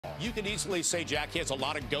You can easily say Jack has a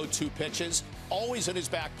lot of go-to pitches, always in his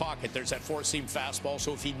back pocket. There's that four-seam fastball,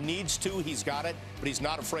 so if he needs to, he's got it, but he's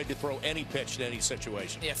not afraid to throw any pitch in any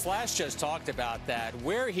situation. Yeah, Flash just talked about that.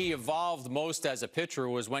 Where he evolved most as a pitcher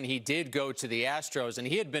was when he did go to the Astros, and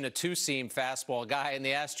he had been a two-seam fastball guy, and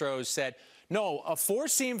the Astros said, no, a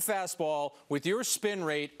four-seam fastball with your spin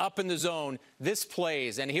rate up in the zone, this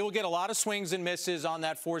plays. And he will get a lot of swings and misses on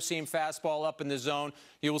that four-seam fastball up in the zone.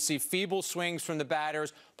 You will see feeble swings from the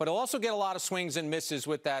batters, but he'll also get a lot of swings and misses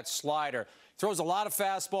with that slider. Throws a lot of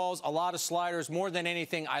fastballs, a lot of sliders. More than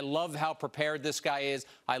anything, I love how prepared this guy is.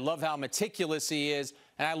 I love how meticulous he is,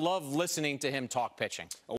 and I love listening to him talk pitching.